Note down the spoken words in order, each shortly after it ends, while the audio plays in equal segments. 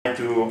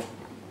to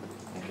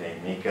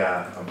make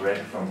a break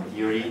from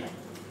theory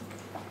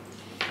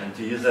and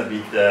to use a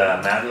bit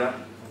MATLAB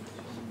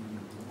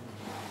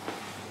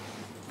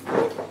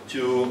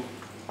to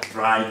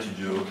try to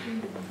do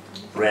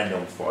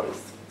random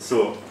forest.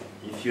 So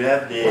if you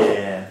have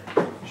the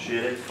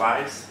shared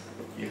files,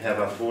 you have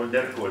a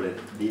folder called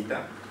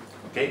data.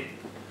 Okay?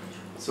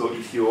 So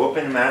if you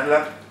open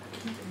MATLAB,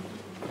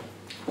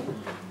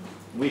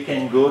 we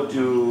can go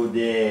to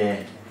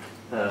the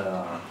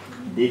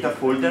data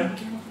folder,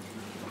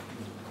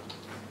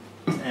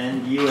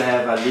 and you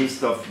have a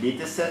list of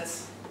data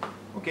sets.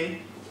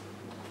 Okay?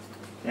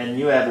 And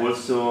you have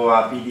also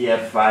a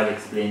PDF file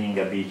explaining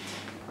a bit,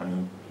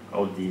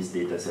 all these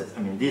data sets.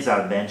 These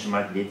are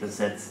benchmark data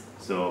sets,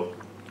 so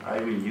I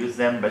will use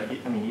them, but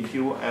if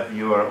you have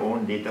your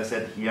own data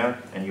set here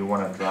and you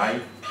want to try,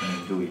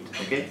 do it,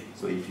 okay?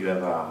 So if you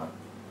have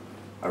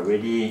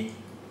already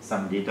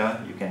some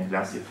data you can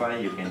classify,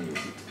 you can use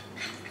it.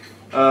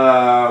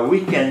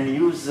 We can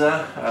use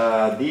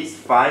this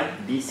file,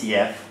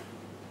 DCF,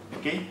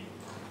 okay?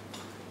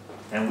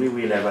 And we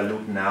will have a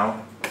look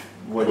now,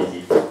 what is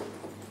it?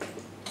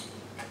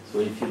 So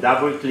if you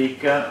double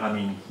click,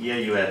 here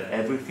you have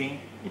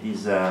everything. It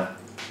is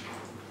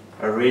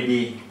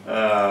already,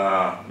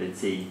 let's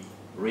say,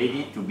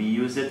 ready to be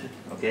used.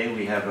 Okay,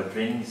 we have a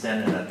training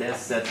set and a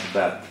test set,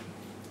 but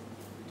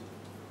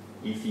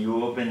if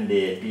you open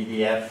the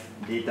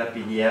data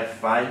PDF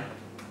file,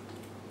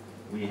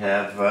 we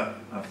have,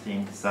 I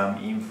think, some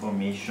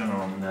information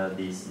on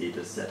this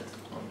data set.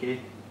 Okay.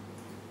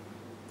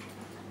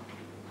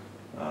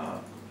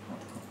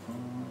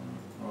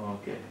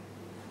 Okay.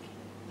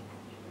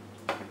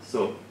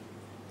 So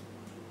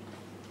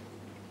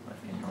I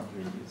cannot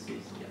reduce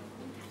this here.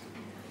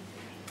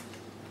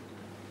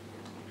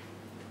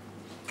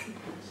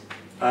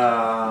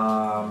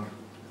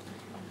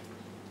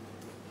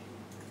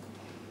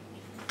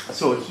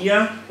 So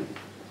here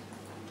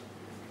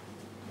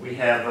we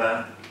have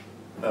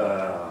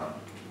a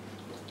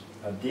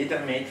data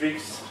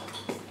matrix.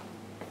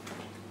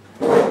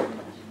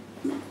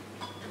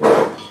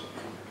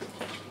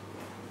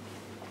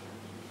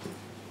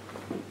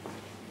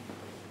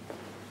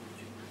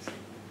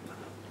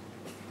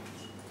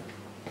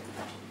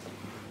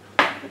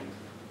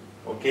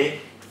 Okay,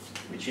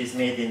 which is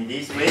made in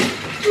this way.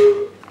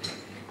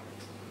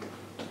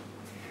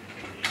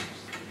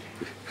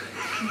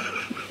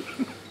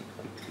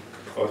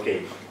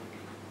 Okay,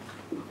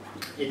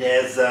 it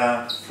has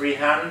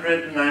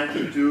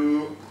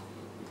 392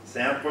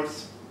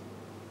 samples,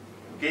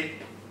 okay,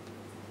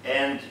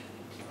 and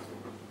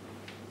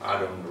I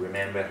don't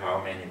remember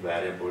how many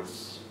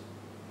variables,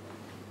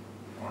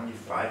 only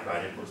 5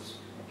 variables,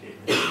 okay.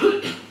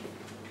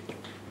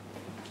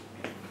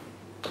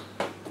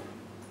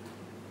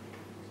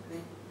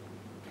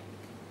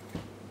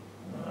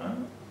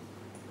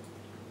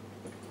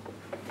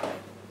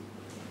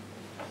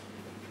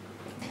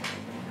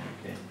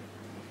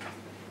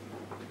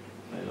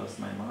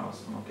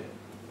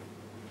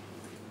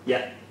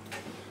 Yeah.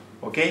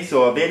 Okay,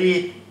 so a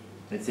very,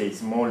 let's say,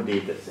 small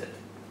data set.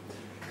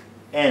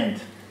 And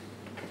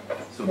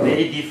so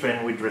very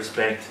different with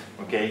respect,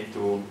 okay,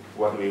 to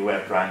what we were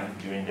trying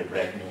during the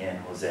Brackney and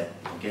Jose.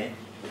 Okay?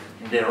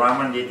 In the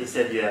Raman data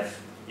set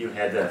you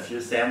had a few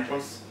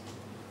samples.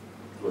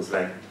 It was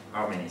like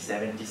how many?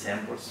 70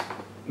 samples?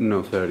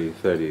 No, 30,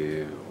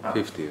 50.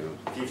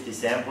 50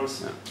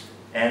 samples, yeah.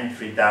 And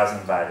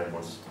 3,000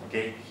 variables.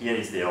 Okay? Here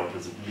is the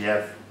opposite. We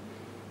have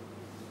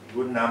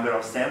good number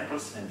of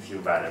samples and few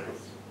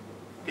variables.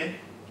 Okay?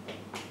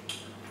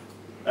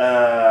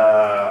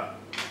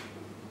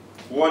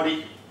 What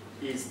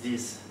is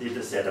this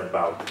data set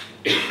about?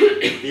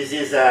 This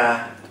is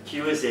a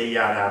QSAR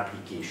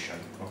application.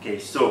 Okay,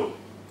 so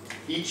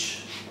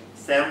each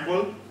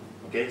sample,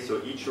 okay,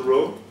 so each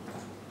row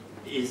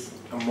is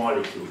a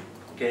molecule,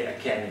 okay, a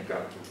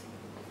chemical.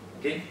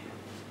 Okay?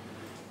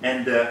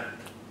 And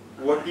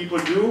what people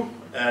do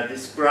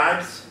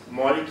describes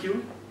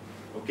molecule,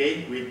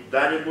 okay, with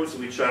variables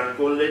which are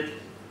called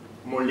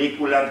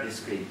molecular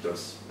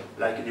descriptors,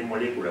 like the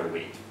molecular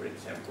weight, for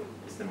example,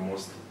 is the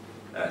most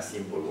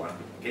simple one.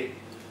 Okay,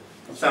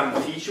 some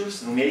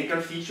features, numerical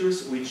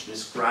features, which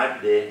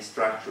describe the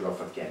structure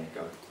of a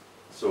chemical.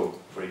 So,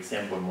 for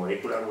example,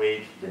 molecular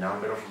weight, the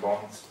number of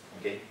bonds,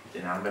 okay, the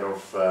number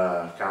of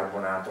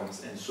carbon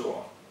atoms, and so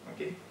on.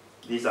 Okay,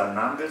 these are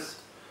numbers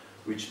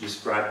which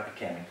describe a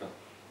chemical.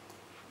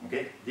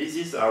 Okay, this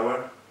is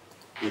our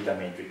data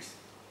matrix.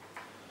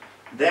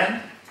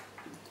 Then,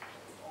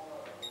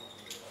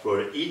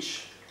 for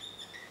each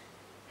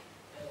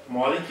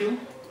molecule,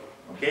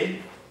 okay,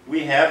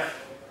 we have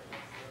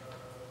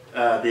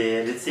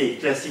let's say,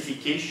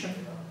 classification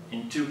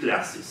in 2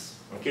 classes.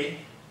 Okay,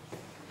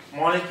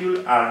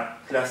 molecules are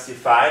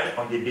classified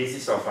on the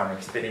basis of an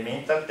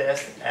experimental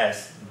test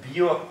as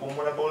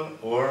bioaccumulable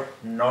or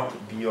not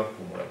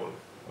bioaccumulable.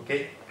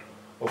 Okay,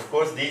 of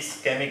course,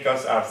 these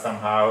chemicals are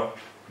somehow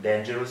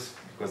dangerous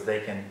because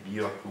they can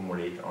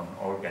bioaccumulate on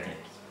organisms.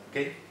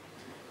 Okay,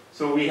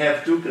 so we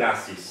have 2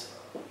 classes.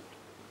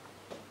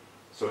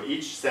 So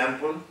each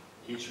sample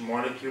each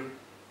molecule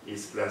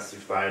is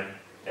classified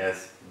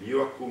as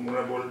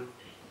bioaccumulable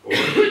or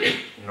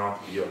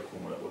not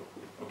bioaccumulable.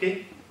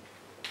 Okay?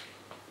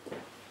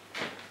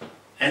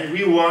 And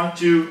we want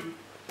to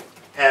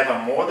have a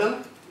model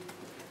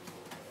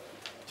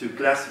to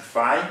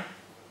classify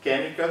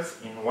chemicals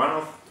in one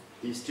of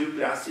these two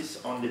classes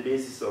on the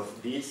basis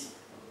of these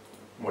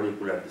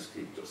molecular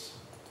descriptors.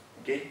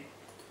 Okay?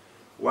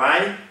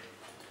 Why?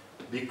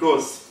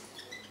 Because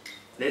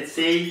let's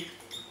say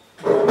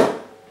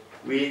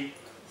we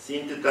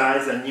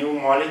synthesize a new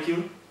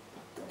molecule,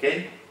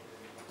 okay?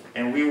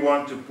 And we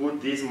want to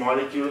put this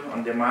molecule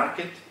on the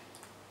market.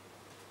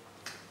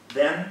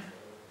 Then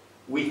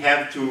we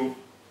have to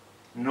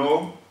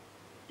know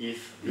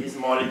if this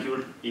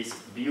molecule is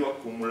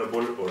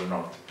bioaccumulable or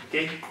not,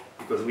 okay?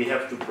 Because we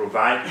have to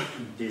provide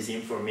this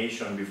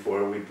information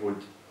before we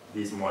put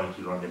this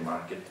molecule on the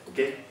market,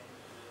 okay?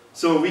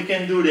 So we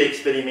can do the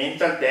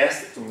experimental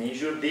test to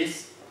measure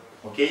this,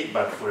 okay?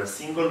 But for a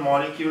single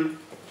molecule,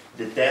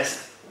 the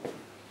test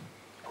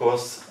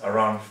costs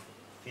around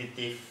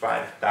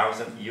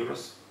 55,000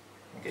 euros,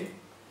 okay?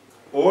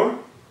 Or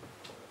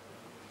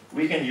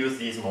we can use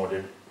this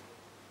model,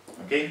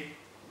 okay?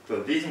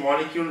 So this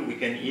molecule, we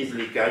can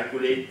easily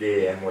calculate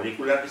the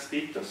molecular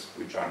descriptors,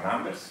 which are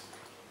numbers,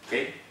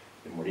 okay?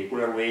 The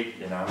molecular weight,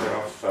 the number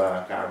of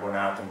carbon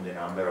atoms, the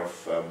number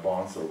of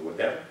bonds or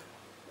whatever.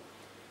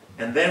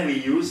 And then we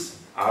use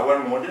our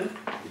model,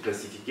 the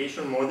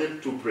classification model,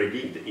 to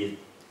predict if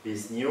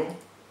this new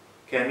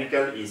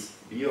chemical is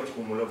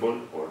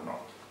bioaccumulable or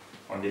not,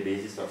 on the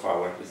basis of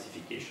our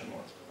classification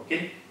model,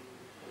 okay?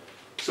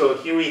 So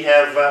here we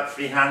have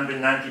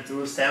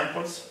 392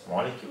 samples,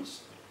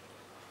 molecules.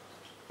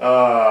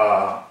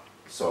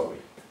 Sorry,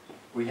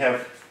 we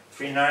have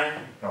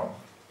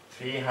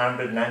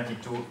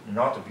 392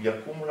 not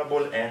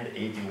bioaccumulable and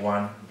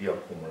 81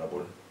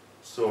 bioaccumulable.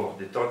 So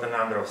the total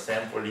number of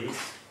samples is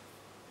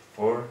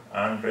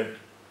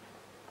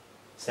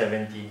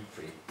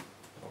 473,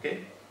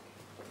 okay?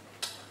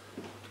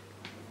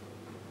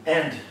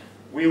 And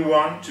we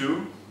want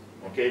to,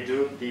 okay,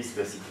 do this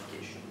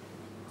classification.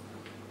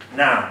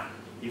 Now,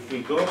 if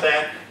we go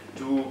back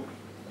to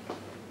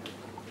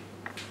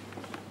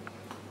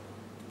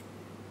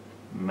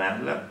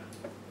MATLAB,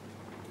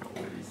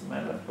 where is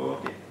MATLAB?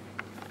 Okay,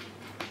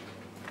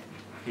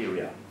 here we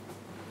are.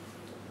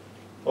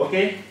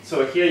 Okay,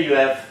 so here you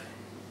have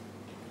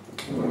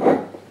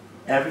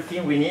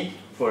everything we need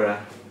for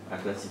a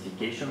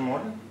classification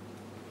model.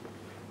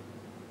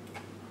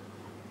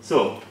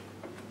 So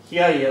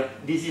here,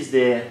 this is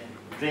the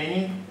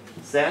training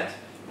set,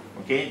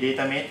 okay,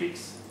 data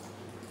matrix,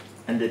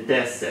 and the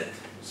test set.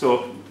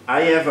 So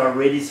I have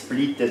already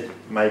split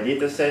my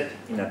data set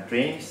in a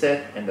training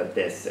set and a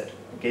test set,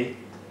 okay?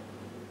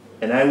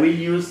 And I will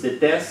use the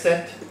test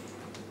set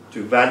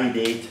to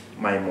validate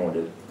my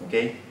model,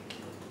 okay?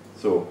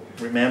 So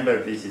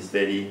remember, this is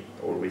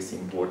always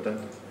important.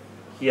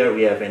 Here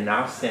we have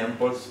enough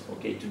samples,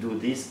 okay, to do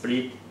this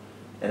split,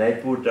 and I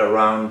put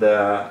around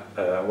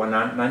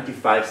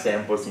 195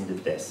 samples in the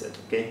test set,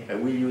 okay? I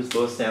will use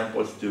those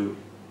samples to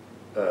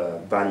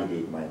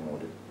validate my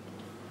model.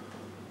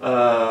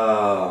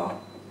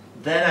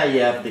 Then I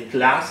have the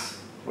class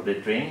for the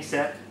training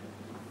set,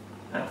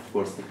 and of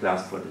course the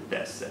class for the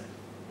test set,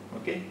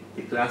 okay?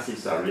 The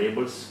classes are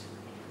labels,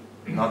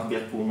 not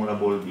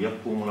bioaccumulable,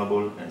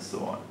 bioaccumulable, and so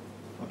on,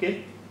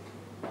 okay?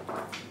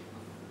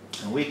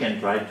 And we can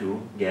try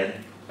to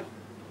get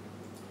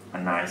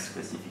a nice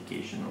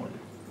classification model.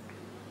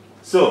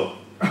 So,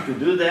 to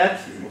do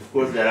that, of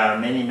course, there are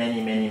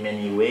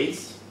many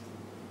ways,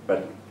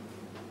 but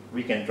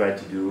we can try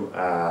to do,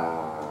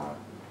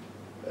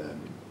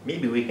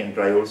 maybe we can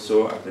try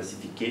also a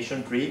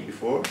classification tree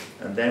before,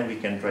 and then we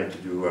can try to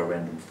do a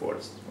random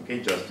forest,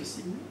 okay, just to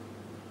see.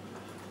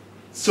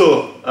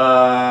 So,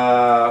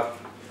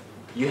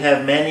 you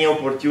have many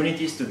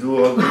opportunities to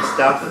do all this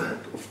stuff.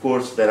 Of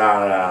course, there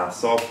are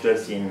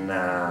softwares in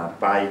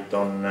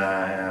Python,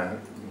 R,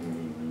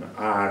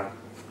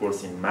 of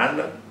course, in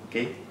MATLAB,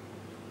 okay?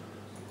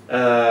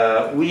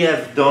 We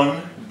have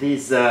done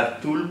these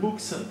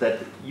toolbooks that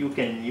you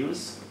can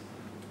use.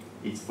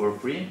 It's for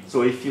free.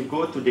 So if you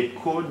go to the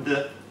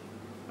code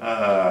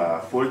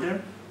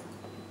folder,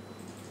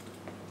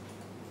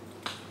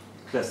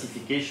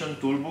 classification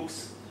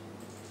toolbooks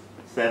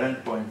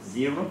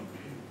 7.0,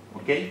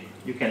 okay?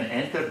 You can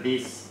enter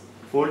this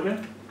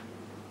folder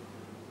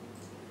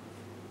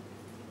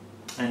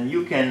and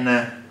you can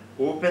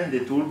open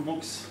the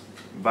toolbooks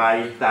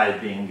by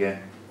typing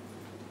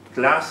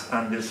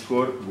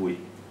class_GUI.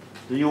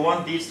 Do you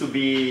want this to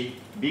be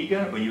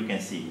bigger or you can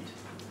see it?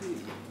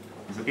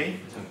 It's okay?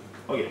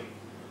 Okay.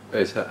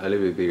 It's a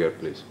little bit bigger,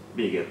 please.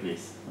 Bigger,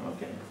 please.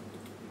 Okay.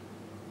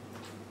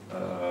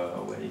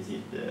 Where is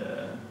it?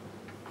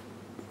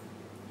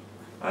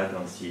 I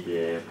don't see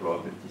the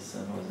properties.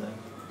 What's that?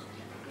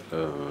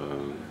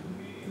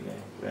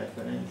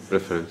 Reference.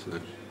 Reference.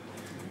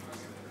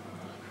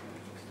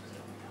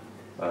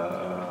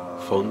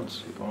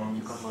 Fonts. You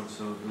can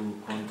also do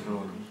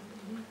control.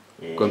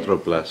 Yeah. Control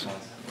plus.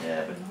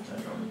 Yeah, but I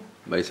don't.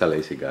 But he's a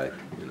lazy guy,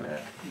 you know.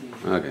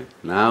 Okay,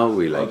 now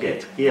we like Okay,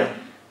 it. here.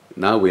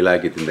 Now we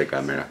like it in the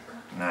camera.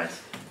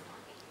 Nice.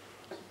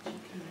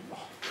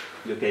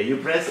 Okay, you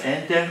press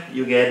enter,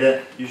 you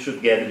should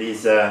get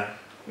this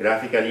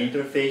graphical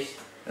interface,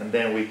 and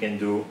then we can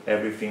do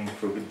everything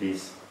through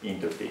this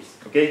interface.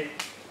 Okay.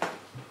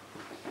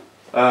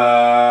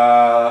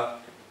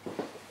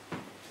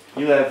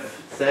 You have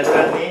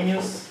several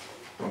menus.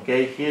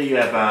 Okay, here you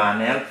have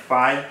an help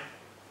file,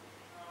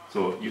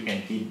 so you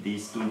can keep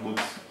these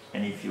toolbooks,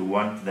 and if you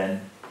want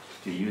then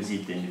to use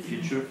it in the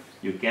future,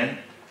 you can.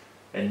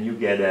 And you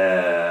get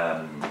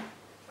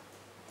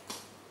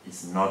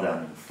it's not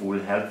a full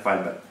help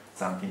file, but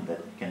something that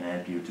can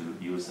help you to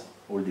use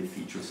all the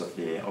features of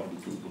the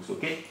toolbox.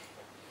 Okay.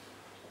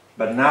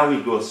 But now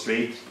we go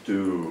straight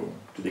to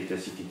the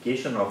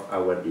classification of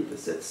our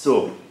dataset.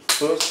 So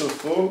first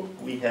of all,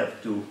 we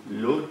have to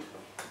load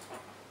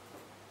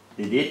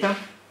the data.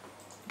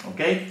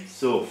 Okay,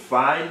 so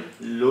file,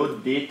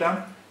 load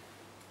data,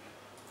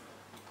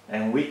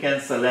 and we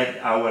can select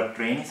our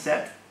training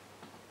set,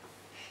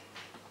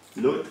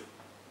 load,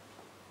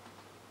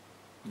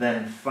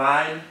 then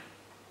file,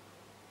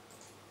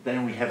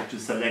 then we have to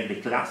select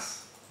the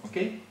class,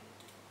 okay,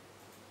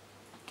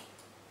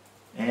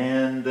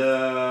 and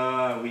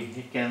we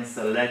can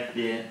select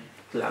the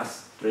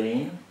class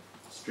train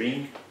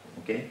string,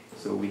 okay,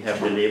 so we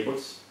have the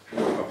labels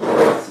of the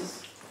classes.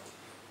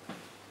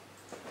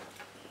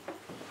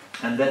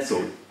 And that's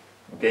all,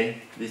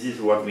 okay? This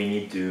is what we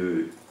need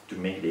to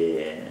make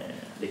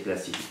the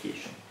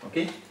classification,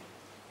 okay?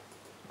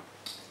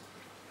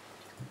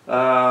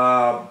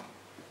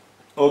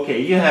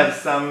 Okay, you have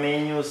some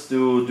menus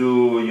to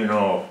do, you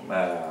know,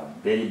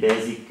 very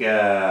basic,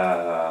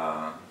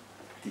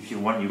 if you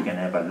want you can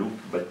have a loop,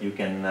 but you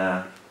can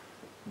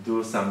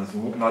do some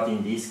smooth, not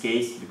in this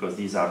case, because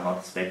these are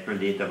not spectral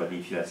data, but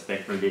if you have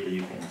spectral data,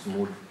 you can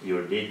smooth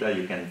your data,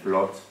 you can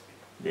plot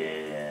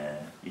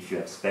if you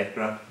have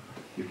spectra.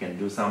 You can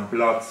do some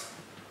plots,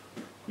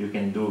 you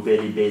can do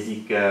very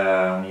basic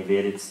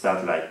univariate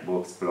stuff like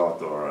box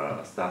plot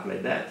or stuff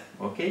like that,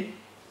 okay?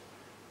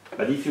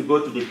 But if you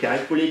go to the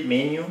calculate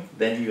menu,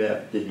 then you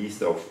have the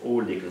list of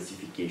all the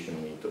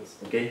classification methods,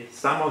 okay?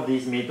 Some of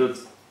these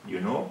methods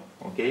you know,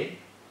 okay?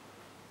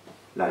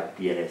 Like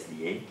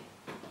PLSDA.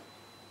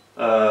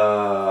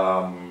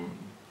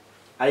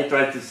 I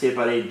try to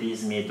separate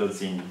these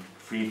methods in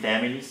 3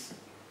 families,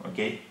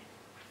 okay?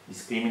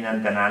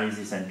 Discriminant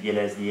analysis and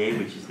PLSDA,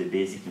 which is the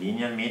basic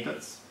linear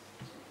methods.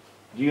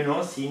 Do you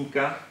know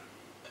Simca?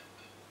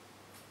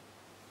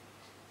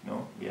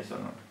 No? Yes or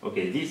no?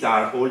 Okay, these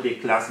are all the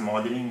class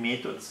modeling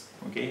methods,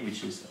 okay,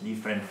 which is a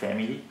different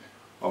family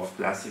of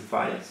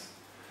classifiers.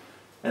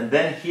 And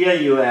then here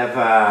you have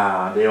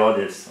the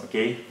others,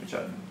 okay, which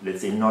are,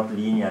 let's say, not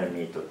linear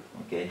method,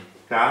 okay.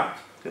 CART,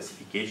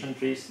 classification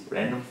trees,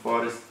 random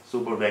forest,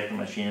 super vector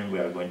machine, we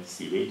are going to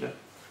see later.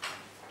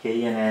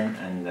 KNN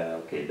and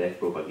okay,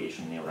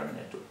 backpropagation neural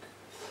network.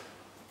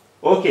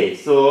 Okay,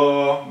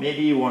 so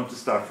maybe you want to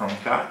start from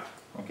CART.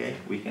 Okay,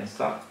 we can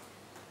start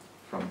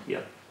from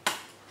here.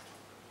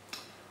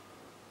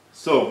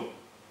 So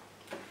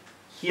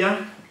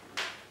here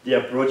the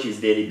approach is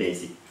very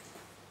basic.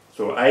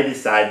 So I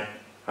decide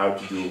how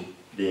to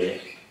do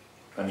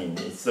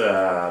it's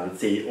let's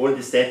say all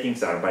the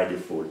settings are by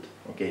default.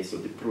 Okay, so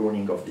the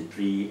pruning of the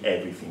tree,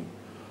 everything.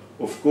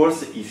 Of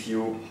course, if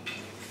you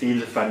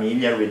feel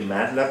familiar with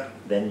MATLAB,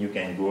 then you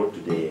can go to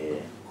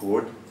the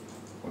code,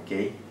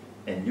 okay,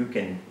 and you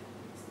can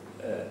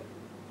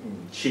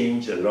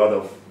change a lot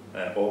of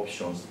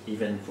options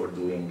even for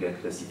doing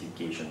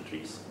classification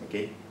trees,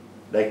 okay,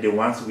 like the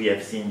ones we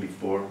have seen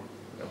before,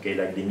 okay,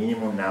 like the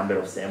minimum number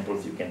of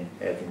samples you can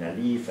have in a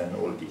leaf and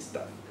all this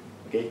stuff,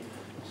 okay.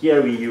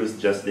 Here we use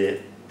just the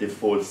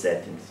default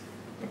settings,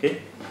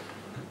 okay.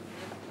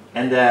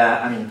 And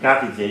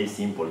CART is very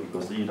simple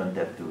because you don't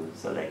have to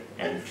select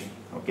anything.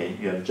 Okay,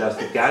 you have just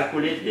to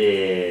calculate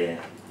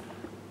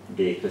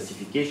the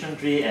classification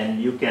tree,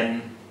 and you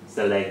can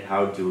select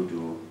how to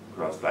do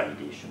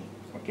cross-validation,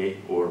 okay,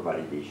 or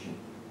validation.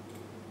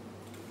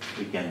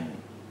 We can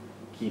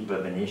keep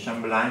a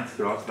Venetian blinds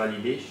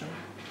cross-validation,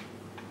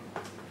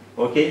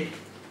 okay,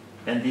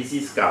 and this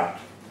is CART.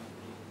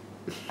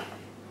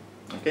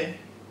 Okay,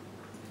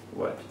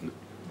 what?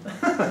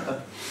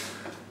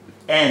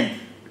 And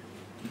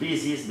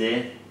this is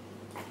the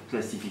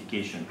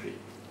classification tree,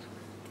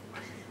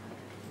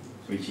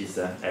 which is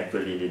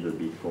actually a little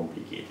bit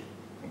complicated,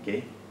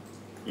 okay?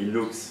 It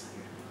looks,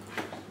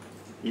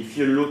 if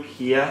you look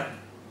here,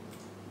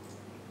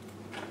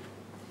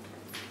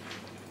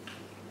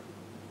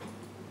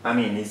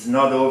 it's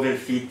not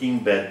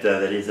overfitting, but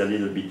there is a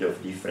little bit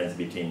of difference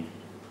between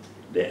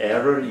the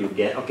error you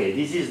get. Okay,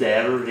 this is the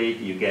error rate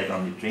you get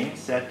on the training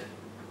set,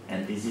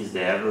 and this is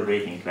the error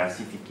rate in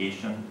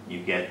classification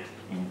you get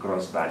in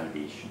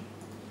cross-validation,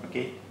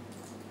 okay?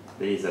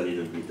 There is a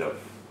little bit of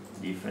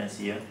difference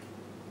here.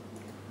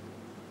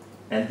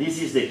 And this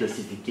is the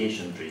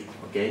classification tree,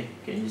 okay?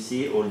 Can you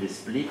see all the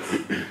splits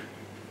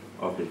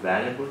of the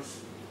variables,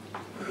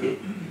 okay,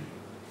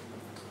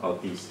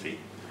 of this tree?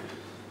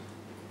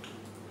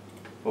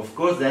 Of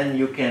course, then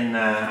you can,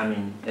 I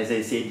mean, as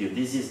I said to you,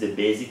 this is the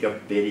basic,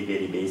 very,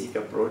 very basic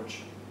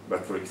approach.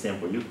 But for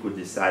example, you could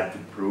decide to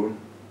prune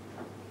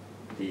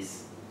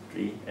this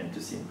tree and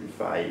to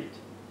simplify it,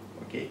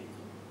 okay?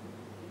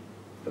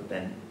 But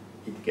then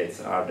it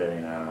gets harder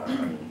in a, I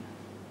mean,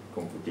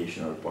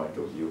 computational point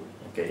of view,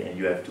 okay? And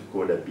you have to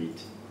code a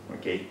bit,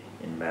 okay,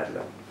 in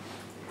MATLAB,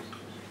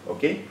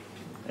 okay?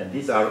 And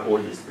these are all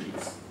the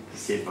splits,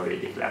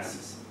 separate the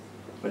classes.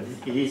 But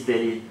it is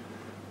very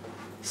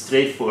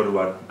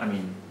straightforward. I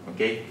mean,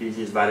 okay, this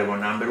is variable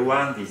number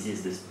 1, this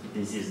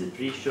is the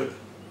tree shot,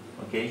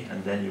 okay,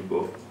 and then you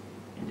go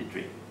in the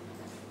tree.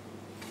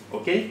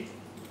 Okay?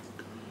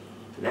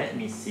 Let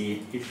me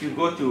see. If you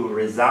go to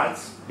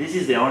results, this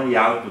is the only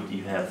output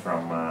you have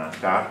from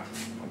CART,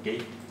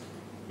 okay?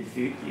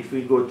 If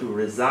we go to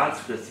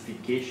results,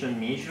 classification,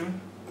 measure,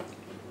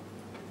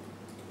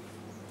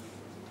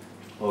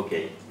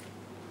 okay,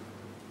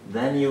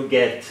 then you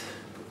get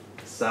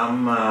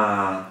some,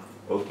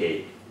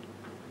 okay,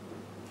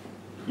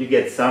 you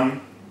get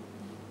some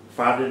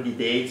further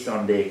details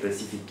on the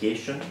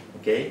classification,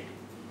 okay,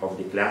 of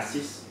the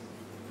classes.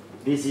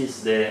 This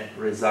is the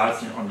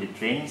results on the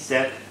training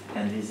set,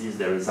 and this is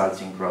the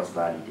results in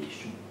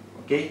cross-validation,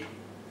 okay?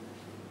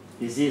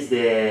 This is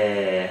the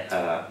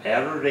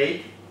error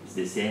rate, it's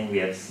the same we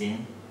have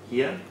seen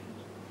here,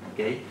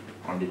 okay,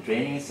 on the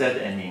training set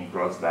and in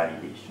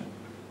cross-validation.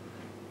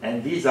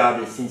 And these are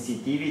the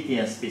sensitivity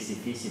and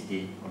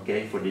specificity,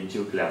 okay, for the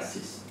two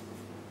classes,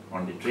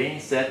 on the training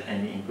set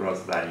and in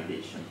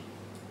cross-validation.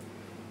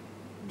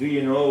 Do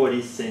you know what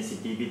is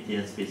sensitivity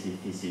and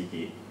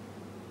specificity?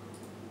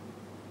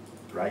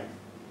 Right?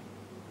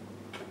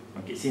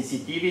 Okay,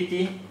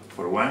 sensitivity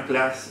for one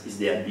class is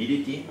the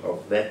ability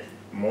of that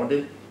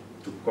model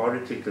to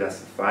correctly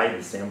classify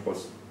the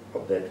samples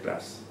of that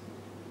class.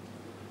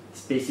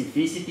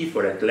 Specificity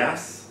for a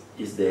class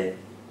is the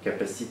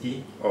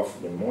capacity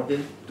of the model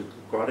to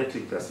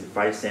correctly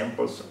classify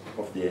samples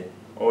of the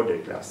other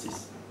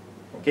classes.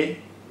 Okay?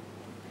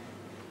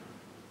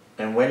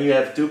 And when you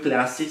have two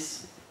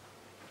classes,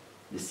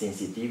 the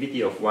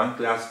sensitivity of one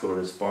class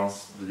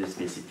corresponds to the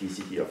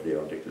specificity of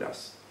the other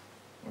class.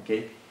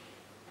 Okay?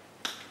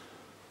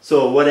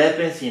 So what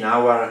happens in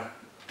our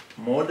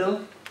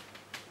model,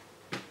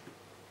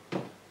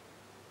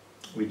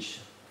 which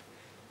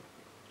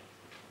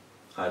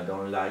I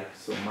don't like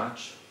so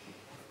much.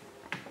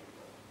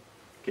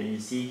 Can you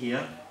see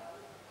here?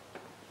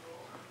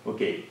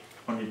 Okay,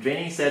 on the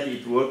training set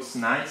it works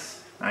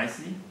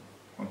nicely.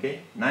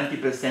 Okay,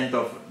 90%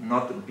 of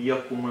not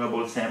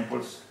bioaccumulable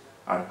samples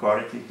are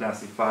correctly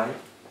classified,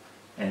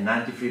 and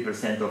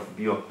 93% of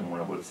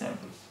bioaccumulable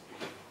samples.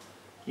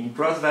 In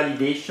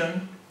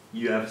cross-validation,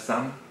 you have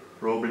some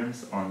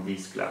problems on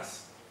this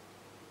class.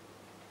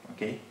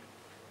 Okay?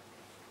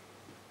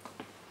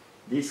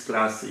 This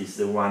class is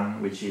the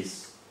one which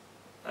is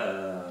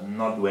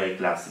not well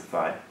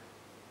classified,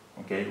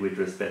 okay, with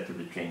respect to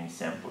the training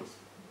samples.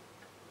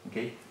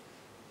 Okay?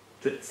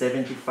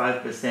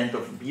 75%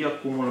 of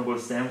bioaccumulable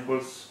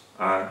samples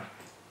are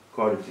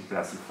correctly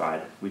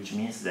classified, which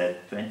means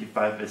that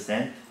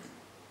 25%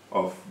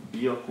 of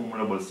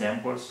bioaccumulable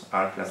samples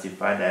are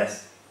classified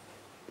as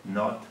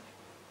not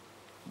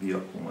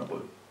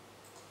bioaccumulable,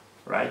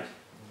 right?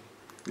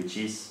 Which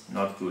is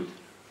not good,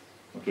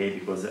 okay?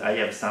 Because I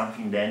have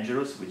something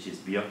dangerous, which is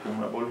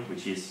bioaccumulable,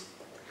 which is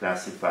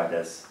classified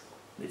as,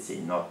 let's say,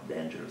 not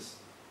dangerous,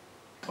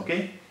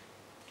 okay?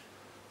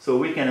 So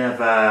we can have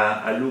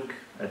a look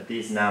at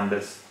these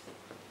numbers,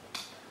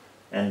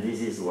 and this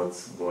is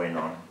what's going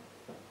on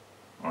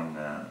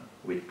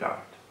with CART.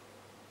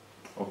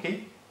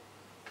 Okay?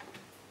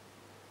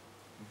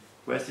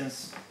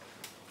 Questions?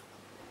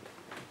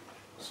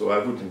 So I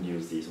wouldn't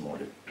use this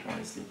model,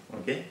 honestly.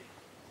 Okay?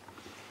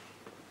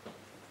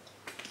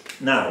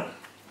 Now,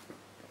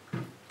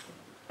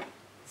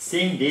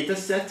 same data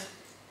set.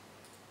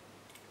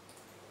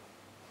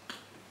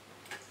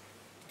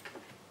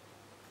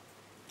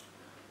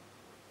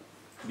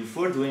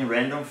 Before doing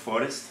random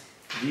forest,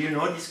 do you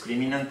know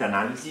discriminant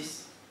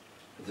analysis?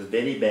 It's a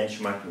very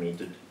benchmark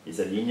method. It's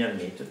a linear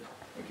method.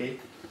 Okay?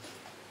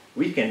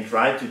 We can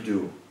try to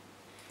do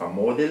a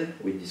model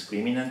with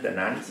discriminant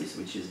analysis,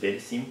 which is very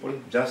simple,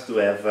 just to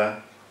have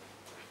a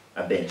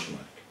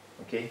benchmark.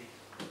 Okay?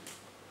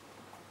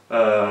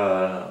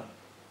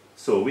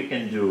 So we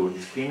can do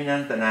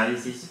discriminant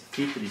analysis,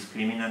 fit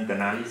discriminant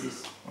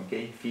analysis,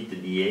 okay, fit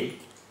DA.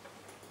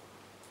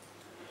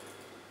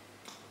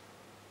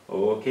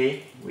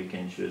 Okay, we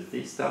can choose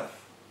this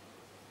stuff.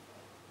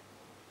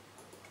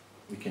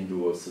 We can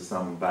do also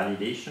some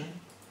validation.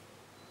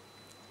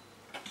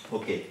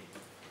 Okay,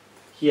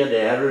 here the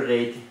error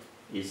rate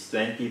is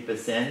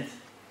 20%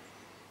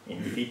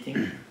 in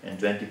fitting and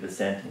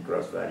 20% in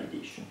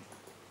cross-validation.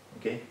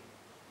 Okay?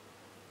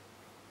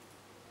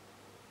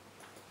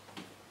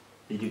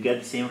 Did you get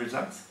the same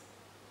results?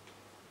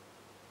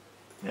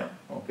 Yeah,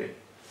 okay.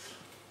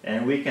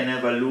 And we can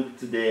have a look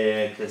to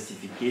the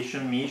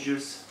classification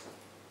measures.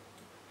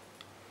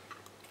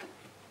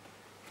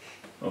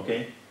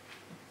 Okay?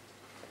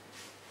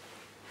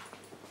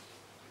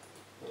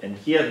 and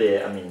here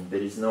I mean,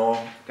 there is no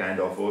kind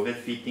of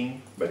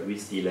overfitting, but we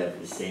still have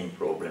the same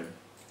problem.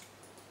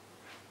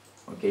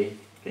 Okay,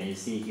 can you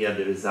see here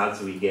the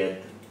results we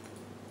get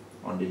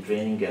on the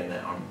training and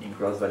in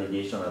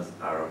cross-validation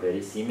are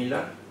very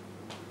similar.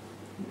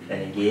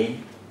 And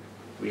again,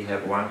 we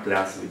have one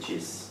class which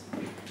is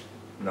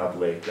not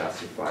well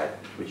classified,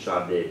 which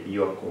are the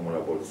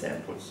bioaccumulable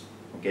samples.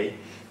 Okay,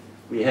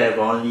 we have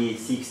only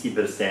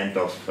 60%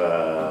 of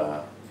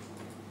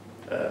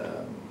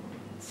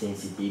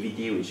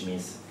sensitivity, which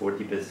means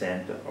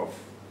 40% of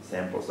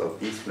samples of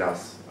this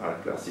class are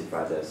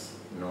classified as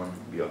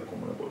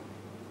non-bioaccumulable.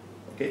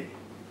 Okay.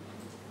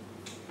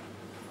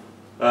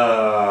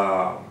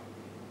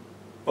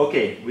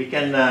 Okay, we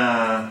can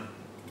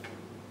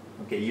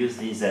use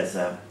this as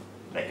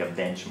like a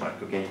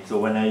benchmark. Okay, so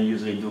when I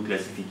usually do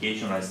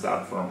classification, I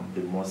start from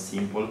the most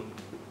simple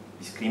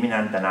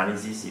discriminant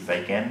analysis, if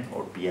I can,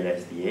 or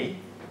PLSDA,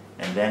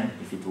 and then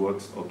if it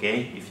works,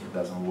 okay. If it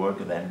doesn't work,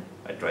 then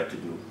I try to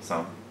do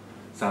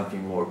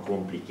something more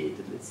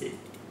complicated, let's say.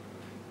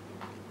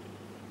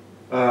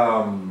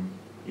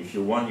 If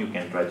you want, you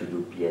can try to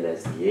do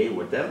PLSDA,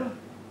 whatever.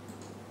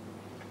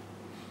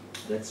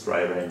 Let's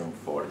try random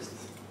forest.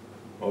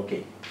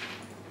 Okay.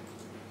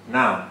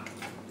 Now,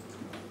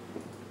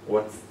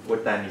 what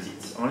time is it?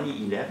 It's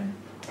only 11?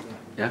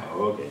 Yeah.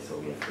 Okay, so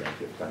we have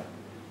plenty of time.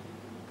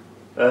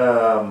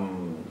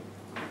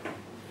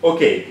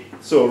 Okay,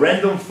 so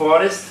random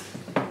forest.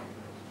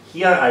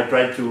 Here I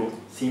try to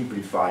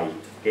simplify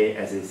it, okay,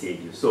 as I said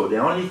you. So the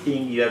only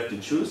thing you have to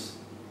choose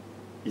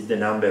is the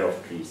number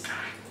of trees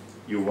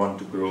you want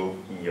to grow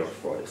in your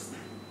forest,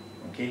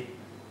 okay?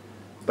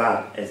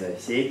 But as I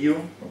said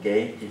you,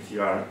 okay, if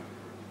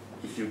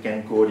you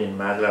can code in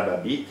MATLAB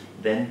a bit,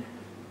 then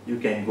you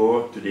can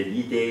go to the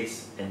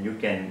details and you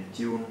can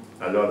tune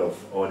a lot of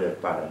other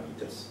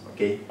parameters,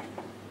 okay?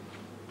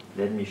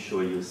 Let me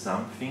show you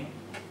something.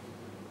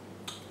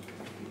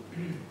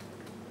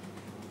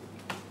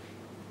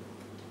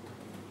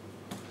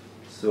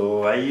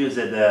 So I used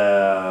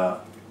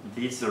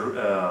this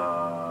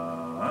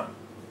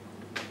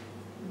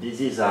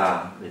is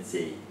a, let's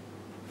say,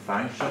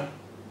 function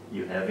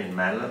you have in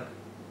MATLAB.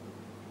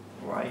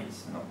 Why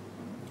is not?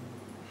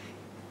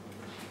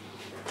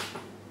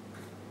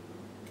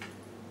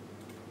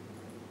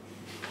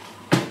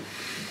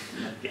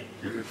 Okay.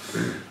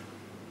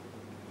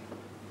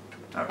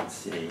 I would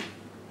say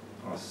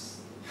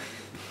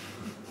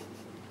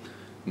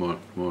More.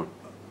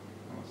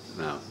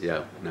 Now,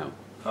 yeah, now.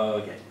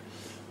 Okay.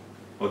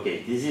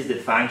 Okay, this is the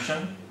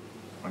function,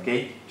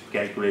 okay, to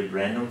calculate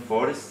random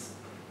forests.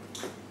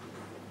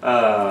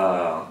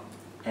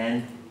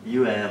 And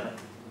you have,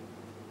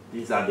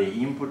 these are the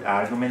input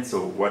arguments,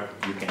 so what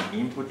you can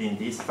input in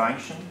this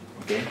function,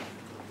 okay?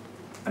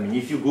 I mean,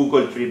 if you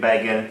Google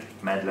Treebagger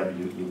MATLAB,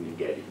 you will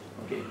get it,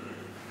 okay?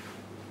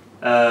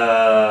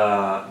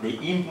 The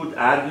input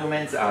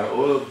arguments are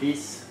all of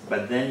this,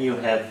 but then you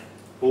have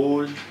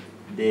all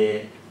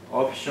the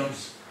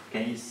options.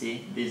 Can you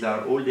see? These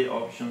are all the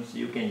options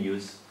you can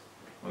use,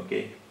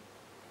 okay,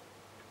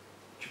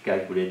 to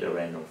calculate a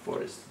random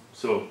forest.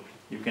 So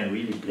you can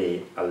really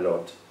play a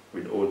lot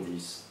with all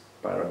these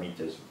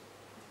parameters.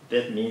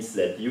 That means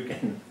that you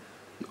can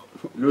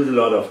lose a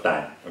lot of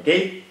time,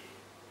 okay?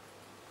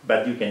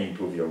 But you can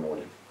improve your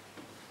model.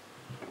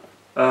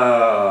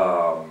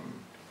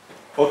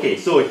 Okay,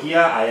 so here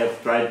I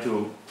have tried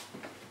to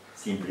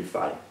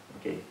simplify,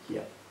 okay,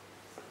 here.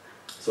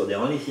 So the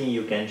only thing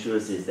you can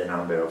choose is the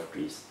number of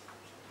trees.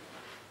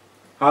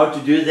 How to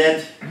do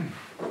that?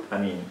 I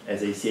mean,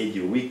 as I said,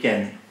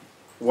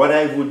 what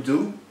I would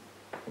do,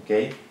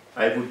 okay,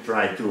 I would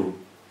try to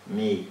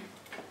make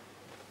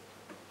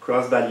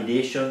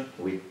cross-validation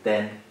with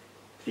 10,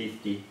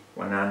 50,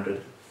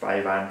 100,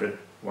 500,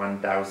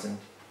 1000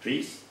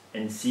 trees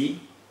and see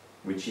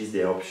which is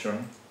the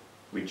option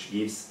which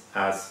gives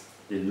us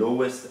the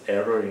lowest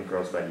error in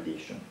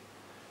cross-validation.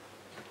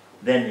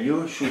 Then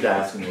you should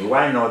ask me,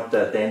 why not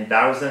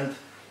 10,000?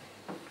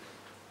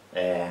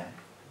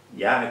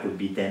 Yeah, it could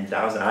be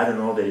 10,000. I don't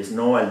know. There is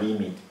no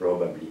limit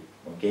probably.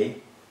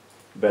 Okay,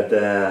 but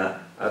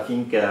I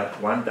think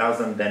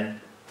 1,000.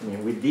 Then I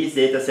mean, with this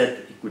data set,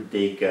 it could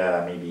take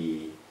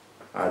maybe,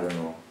 I don't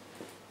know,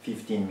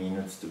 15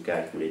 minutes to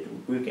calculate.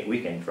 We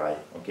can try.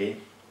 Okay,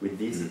 with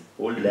this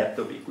old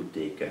laptop, it could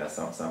take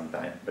some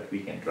time, but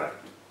we can try.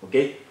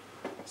 Okay,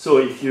 so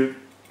if you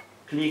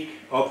click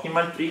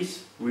optimal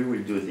trees, we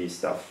will do this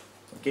stuff.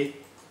 Okay,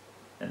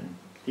 and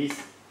this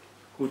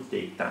could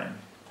take time.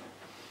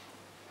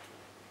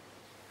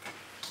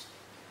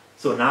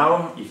 So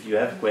now, if you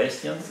have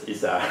questions,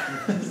 it's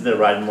the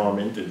right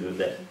moment to do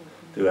that,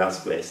 to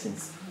ask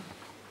questions.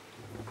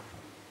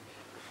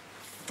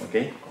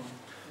 Okay?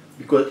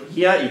 Because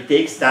here it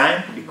takes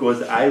time,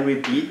 because I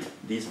repeat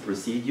this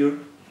procedure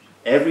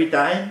every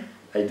time.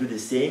 I do the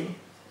same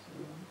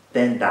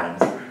 10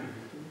 times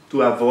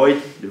to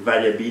avoid the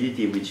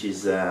variability which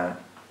is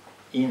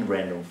in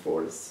random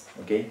forests.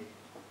 Okay?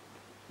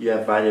 You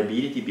have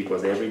variability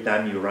because every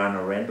time you run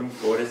a random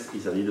forest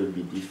is a little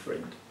bit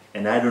different.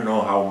 And I don't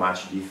know how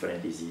much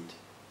different is it.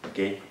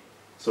 Okay,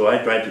 so I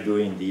try to do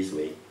it in this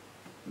way,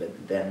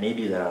 but then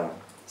maybe there are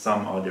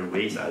some other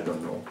ways, I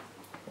don't know.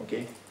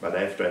 Okay, but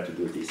I've tried to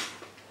do this.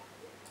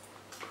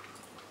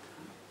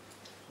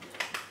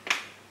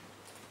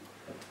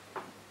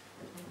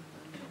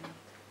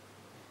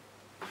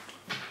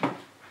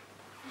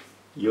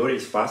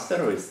 Yours is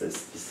faster or is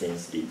this the same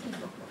speed?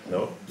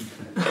 No?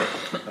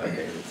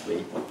 Okay, let's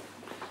wait.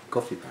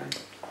 Coffee time.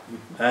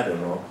 I don't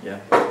know, yeah.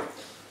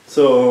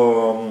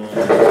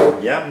 So,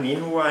 yeah,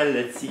 meanwhile,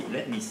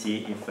 let me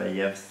see if I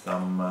have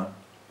some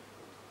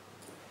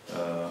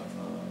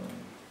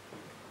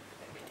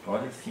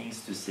other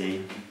things to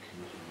say.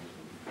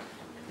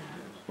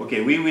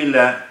 Okay, we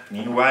will,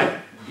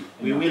 meanwhile,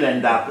 we will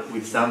end up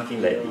with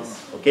something like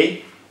this,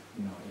 okay?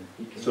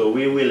 So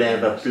we will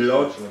have a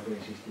plot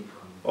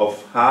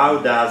of how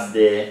does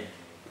the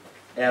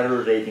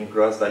error rate in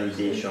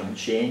cross-validation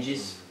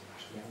changes,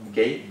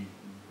 okay,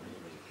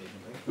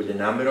 with the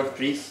number of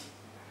trees,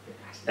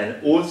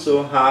 and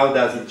also how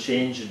does it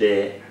change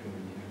the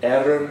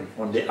error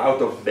on the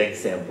out-of-bag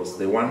samples,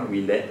 the one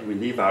we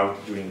leave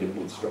out during the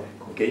bootstrap,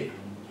 okay,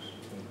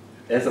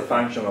 as a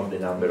function of the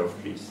number of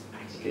trees,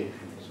 okay.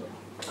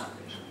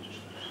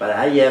 But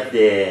I have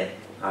the,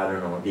 I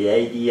don't know, the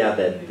idea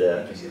that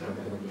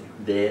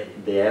the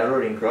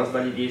error in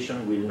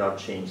cross-validation will not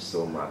change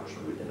so much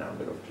with the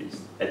number of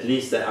trees. At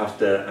least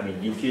after, I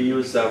mean, if you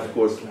use, of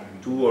course,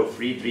 2 or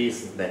 3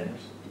 trees, then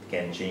it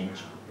can change,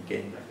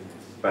 okay?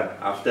 But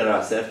after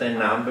a certain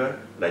number,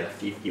 like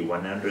 50,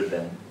 100,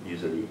 then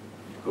usually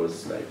it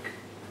goes like,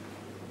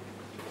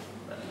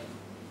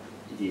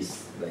 it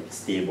is like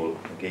stable,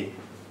 okay?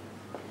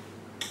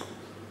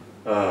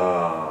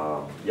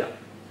 Yeah.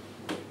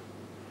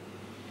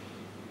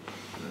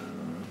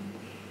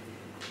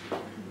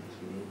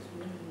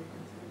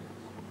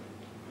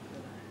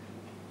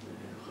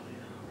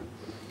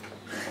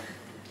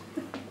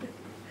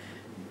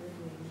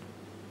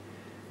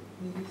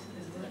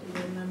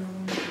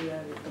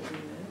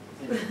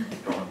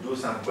 Do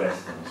some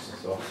questions.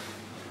 So.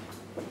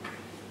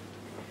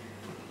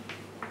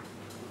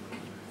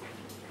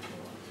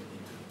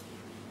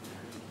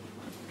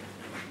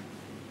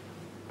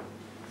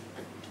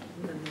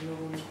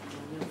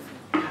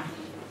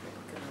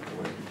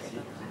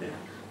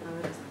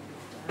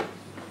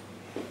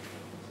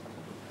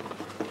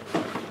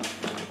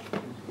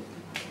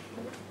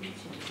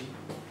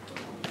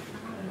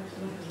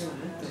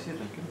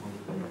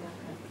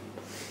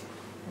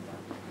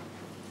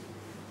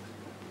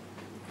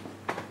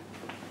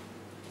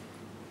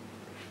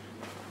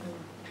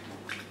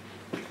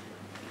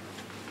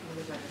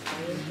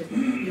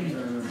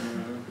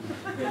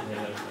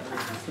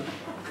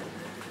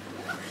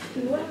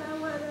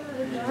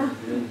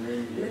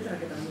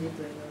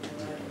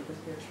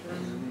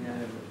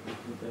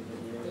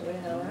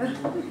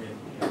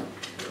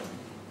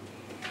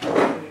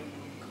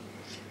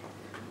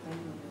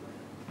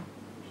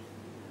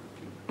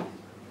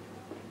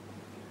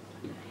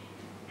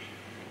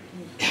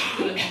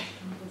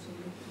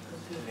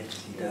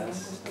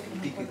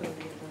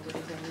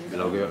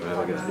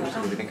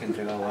 Tienen que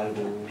entregar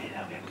algo.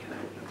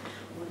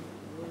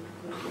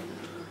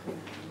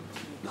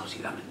 No, sí,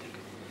 dame.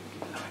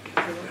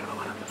 Pero no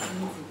van a pasar.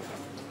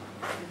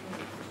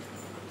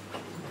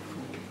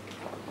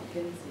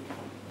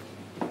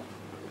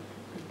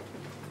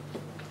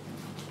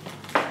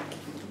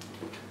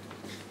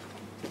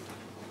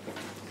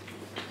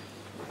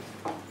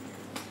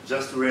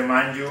 Just to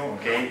remind you,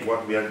 okay,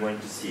 what we are going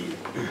to see.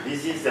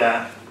 This is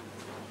a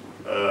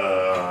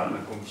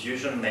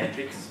confusion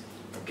matrix,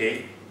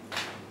 okay?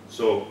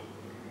 So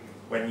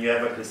when you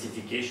have a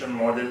classification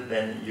model,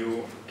 then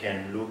you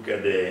can look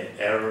at the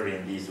error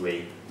in this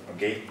way,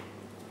 okay?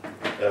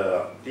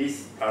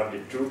 These are the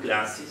true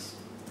classes,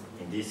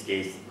 in this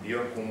case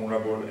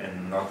bioaccumulable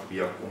and not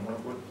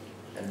bioaccumulable,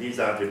 and these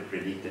are the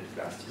predicted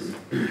classes,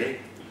 okay?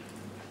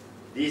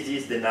 This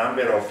is the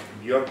number of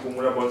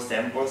bioaccumulable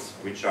samples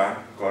which are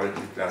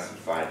correctly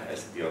classified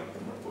as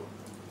bioaccumulable.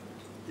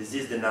 This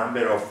is the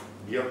number of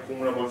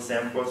bioaccumulable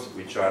samples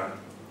which are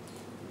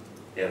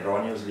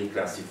erroneously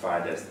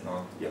classified as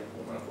not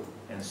bioaccumulable,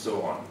 and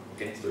so on.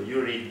 Okay, so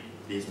you read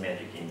this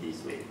metric in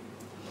this way.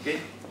 Okay,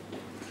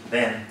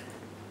 then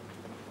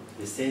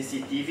the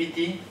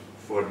sensitivity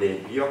for the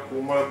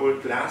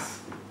bioaccumulable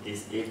class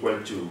is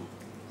equal to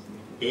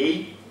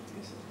A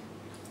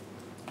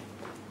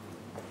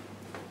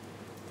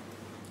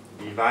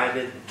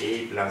divided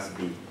A plus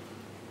B,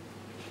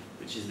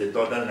 which is the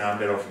total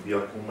number of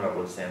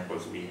bioaccumulable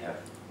samples we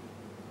have.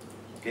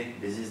 Okay,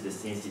 this is the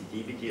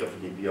sensitivity of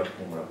the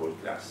bioaccumulable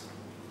class.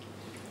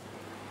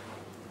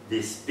 The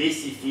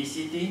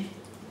specificity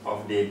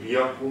of the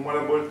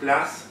bioaccumulable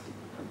class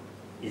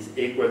is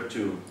equal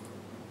to,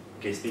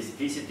 okay,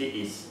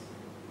 specificity is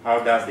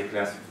how does the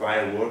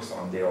classifier works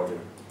on the other,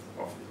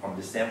 on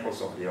the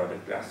samples of the other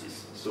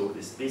classes. So the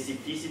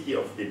specificity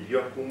of the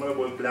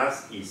bioaccumulable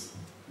class is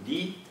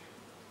D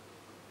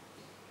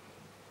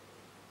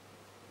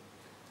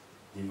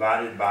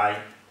divided by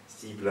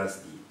C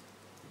plus D,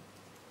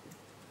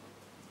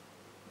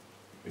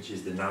 which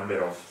is the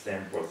number of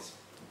samples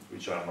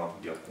which are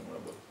not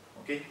bioaccumulable.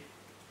 Okay?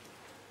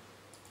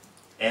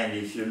 And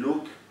if you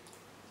look,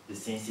 the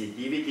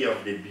sensitivity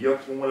of the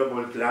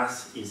bioaccumulable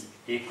class is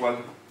equal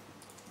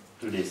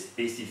to the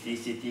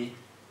specificity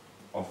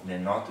of the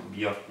not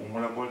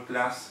bioaccumulable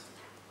class,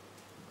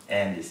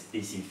 and the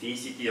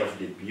specificity of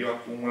the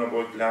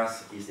bioaccumulable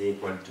class is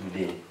equal to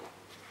the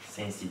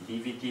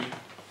sensitivity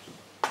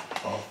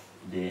of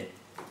the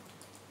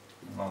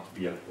not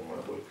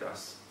bioaccumulable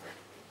class.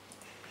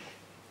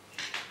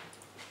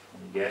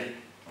 You get it?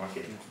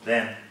 Okay.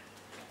 Then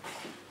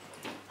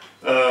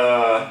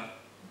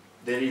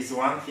there is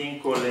one thing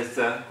called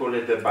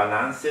the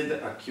balanced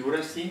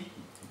accuracy.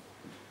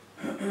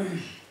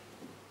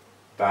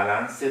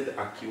 Balanced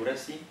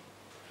accuracy,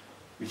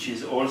 which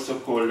is also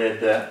called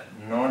the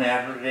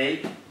non-error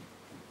rate,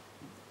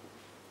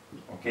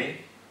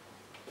 okay,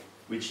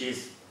 which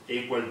is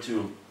equal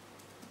to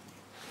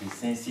the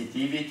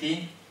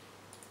sensitivity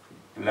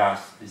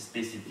plus the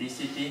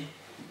specificity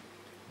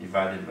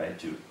divided by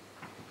 2,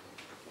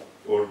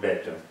 or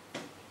better.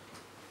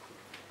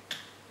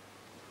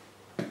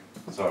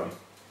 Sorry.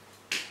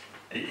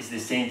 It's the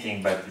same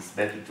thing, but it's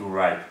better to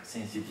write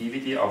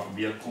sensitivity of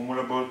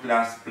bioaccumulable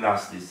class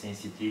plus the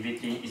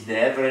sensitivity is the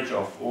average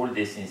of all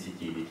the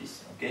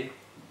sensitivities, okay?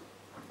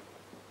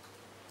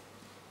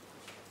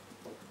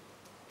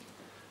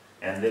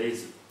 And there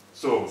is,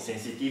 so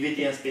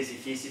sensitivity and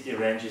specificity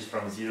ranges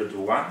from 0 to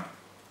 1,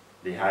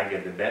 the higher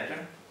the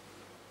better.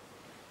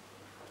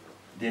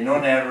 The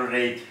non-error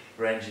rate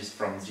ranges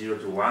from 0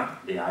 to 1,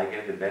 the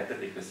higher the better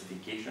the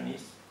classification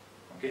is,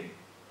 okay?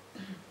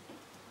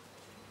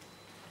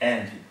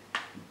 And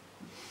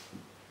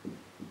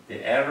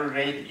the error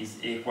rate is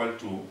equal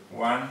to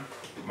 1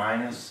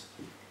 minus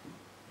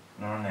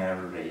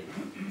non-error rate.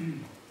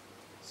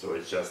 So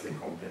it's just a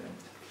complement.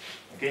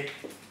 Okay?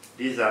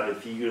 These are the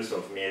figures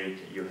of merit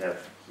you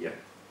have here.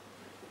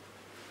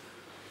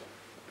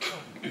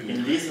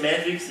 In this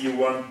matrix, you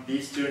want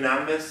these two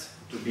numbers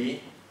to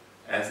be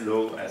as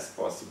low as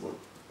possible.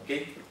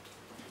 Okay?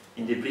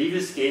 In the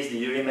previous case, do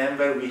you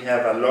remember we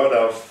have a lot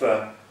of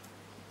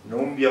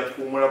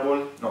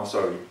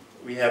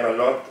we have a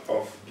lot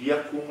of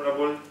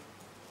bioaccumulable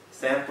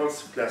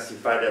samples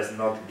classified as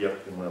not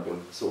bioaccumulable.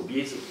 So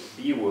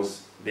B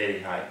was very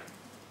high,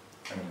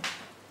 I mean,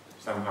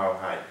 somehow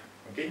high,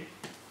 okay?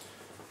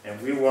 And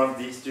we want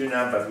these two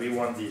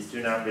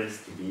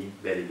numbers to be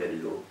very, very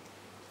low.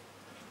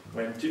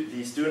 When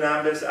these two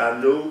numbers are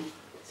low,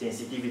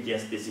 sensitivity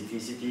and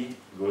specificity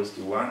goes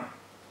to 1,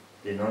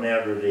 the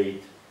non-error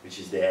rate, which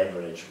is the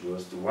average,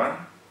 goes to 1,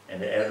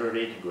 and the error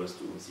rate goes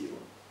to 0.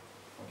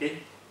 Okay?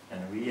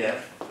 And we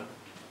have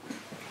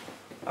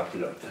a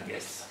plot, I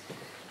guess.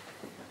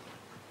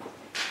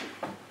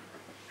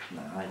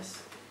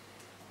 Nice.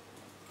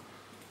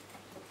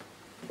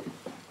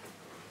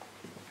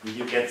 Did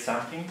you get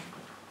something?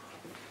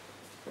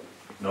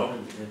 No?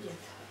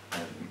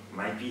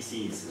 My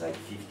PC is like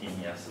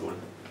 15 years old.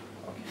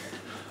 Okay.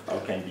 How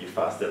can it be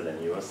faster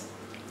than yours?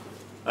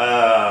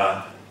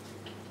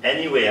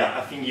 Anyway,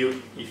 I think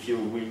if you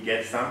will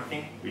get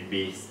something, it will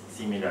be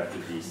similar to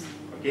this.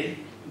 Okay?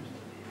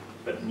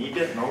 But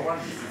neither, no one,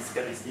 this is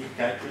still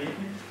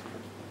calculating.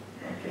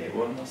 Okay,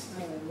 almost.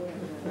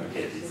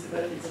 Okay, this is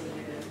very easy.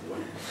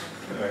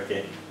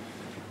 Okay.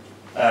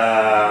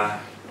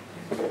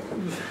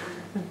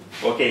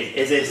 Okay,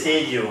 as I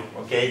said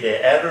okay,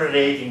 the error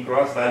rate in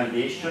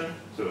cross-validation,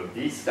 so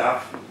this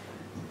stuff,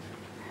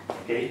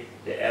 okay,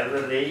 the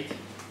error rate,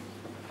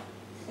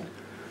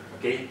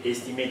 okay,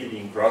 estimated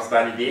in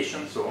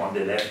cross-validation, so on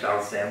the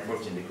left-out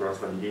samples in the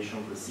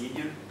cross-validation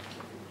procedure,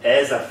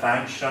 as a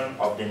function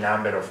of the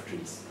number of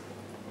trees.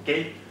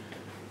 Okay?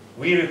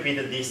 We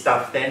repeated this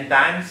stuff 10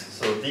 times,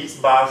 so these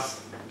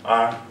bars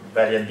are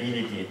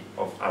variability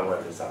of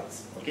our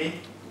results.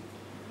 Okay?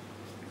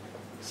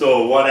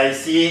 So what I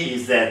see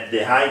is that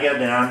the higher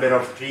the number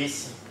of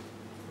trees,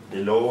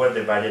 the lower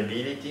the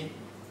variability.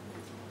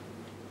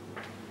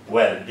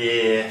 Well,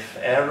 the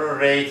error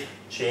rate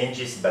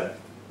changes, but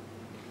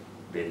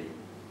very,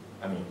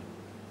 I mean,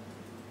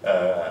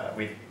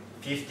 with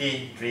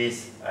 50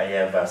 trees, I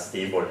have a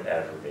stable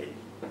error rate,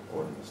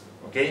 almost,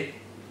 okay?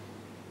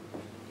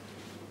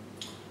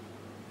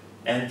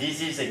 And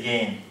this is,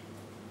 again,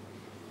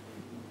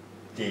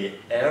 the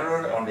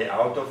error on the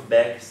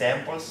out-of-bag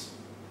samples,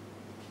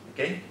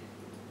 okay,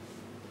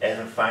 as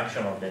a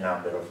function of the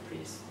number of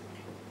trees,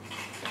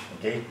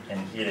 okay?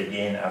 And here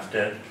again,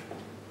 after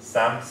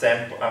some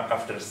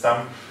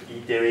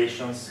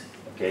iterations,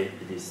 okay,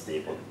 it is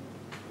stable.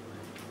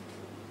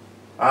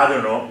 I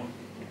don't know.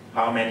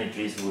 How many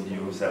trees would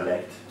you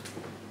select?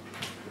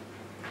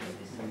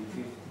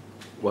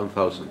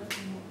 1,000.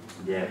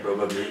 Yeah,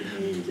 probably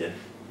me.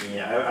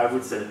 I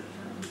would say,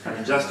 I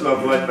mean, just to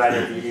avoid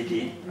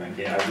variability,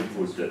 okay, I would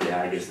put the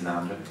highest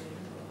number.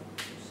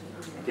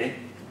 Okay?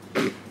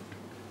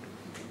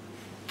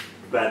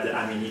 But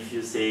I mean, if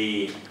you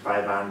say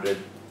 500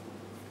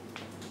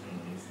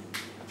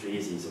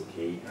 trees is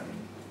okay, I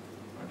mean,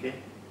 okay?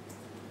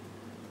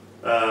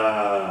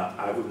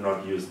 I would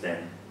not use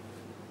them.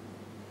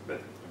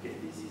 But okay,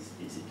 this is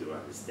easy to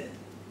understand.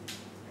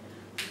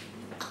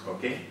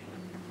 Okay?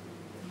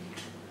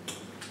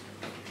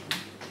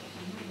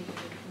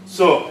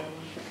 So,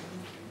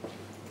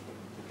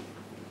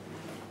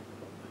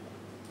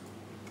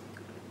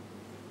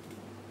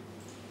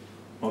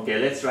 okay,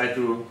 let's try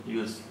to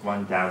use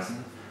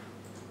 1000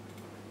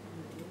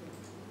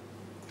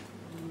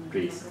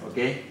 trees.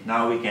 Okay,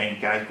 now we can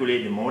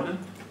calculate the model.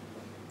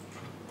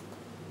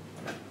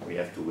 We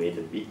have to wait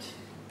a bit.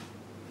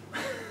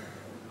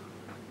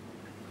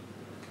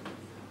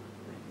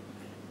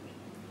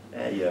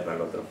 You have a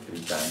lot of free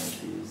time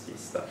to use this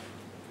stuff.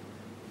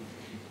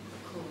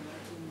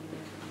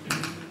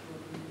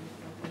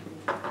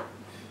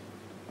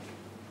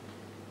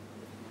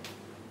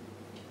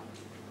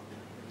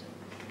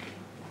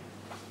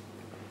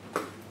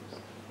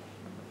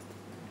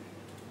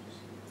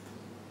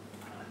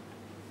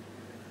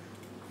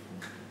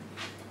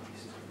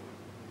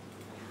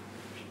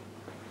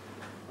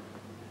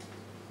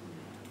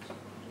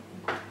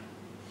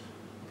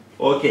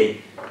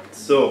 Okay,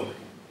 so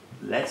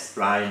let's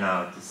try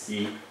now to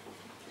see.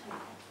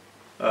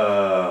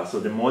 So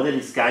the model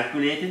is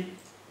calculated.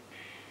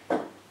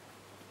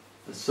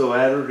 So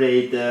error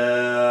rate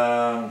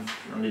on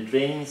the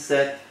training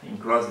set in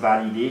cross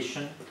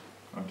validation.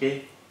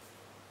 Okay,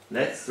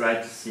 let's try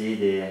to see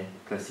the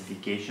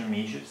classification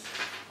measures.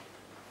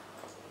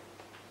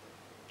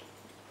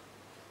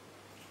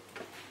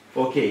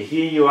 Okay,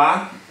 here you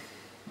are.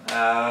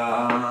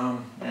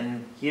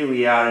 And here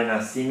we are in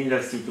a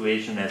similar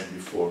situation as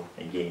before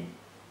again.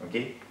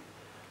 Okay,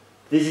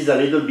 this is a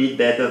little bit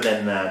better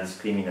than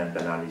discriminant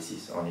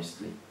analysis,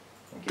 honestly.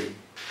 Okay,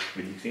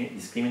 with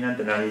discriminant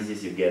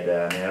analysis you get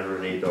an error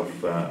rate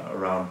of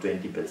around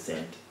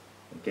 20%.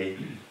 Okay,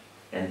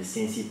 and the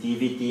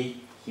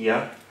sensitivity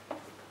here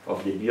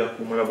of the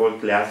bioaccumulable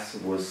class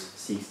was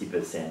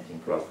 60% in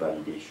cross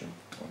validation.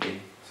 Okay,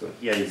 so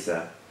here is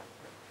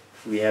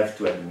we have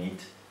to admit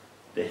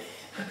that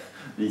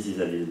this is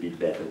a little bit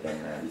better than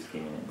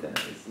discriminant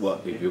analysis. Well,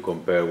 okay? if you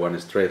compare one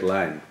straight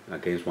line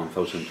against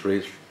 1000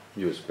 trees,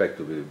 you expect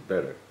to be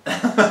better.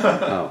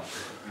 Oh.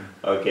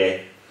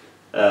 Okay.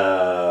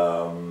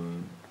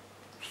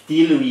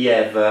 Still we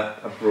have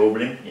a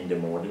problem in the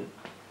model,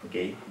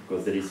 okay,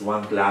 because there is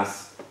one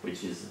class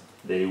which is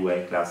very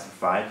well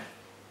classified,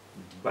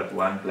 but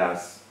one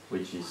class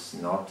which is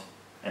not,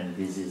 and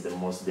this is the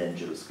most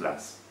dangerous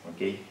class,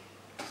 okay.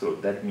 So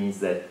that means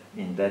that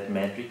in that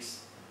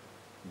matrix,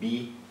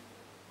 B,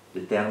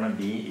 the term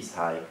B is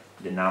high.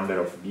 The number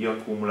of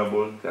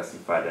bioaccumulable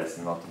classified as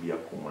not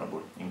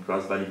bioaccumulable. In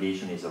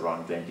cross-validation is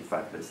around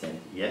 25%,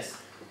 yes?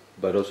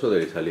 But also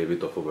there is a little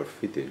bit of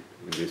overfitting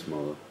in this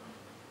model.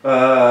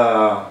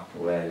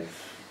 Well,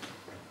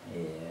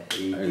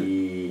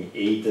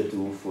 8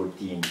 to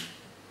 14.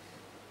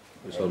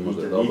 It's almost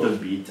a the double. little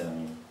bit, I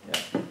mean,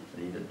 yeah,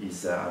 little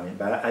is, I mean,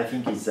 but I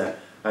think it's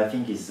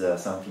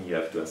something you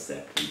have to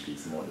accept with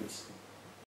these models.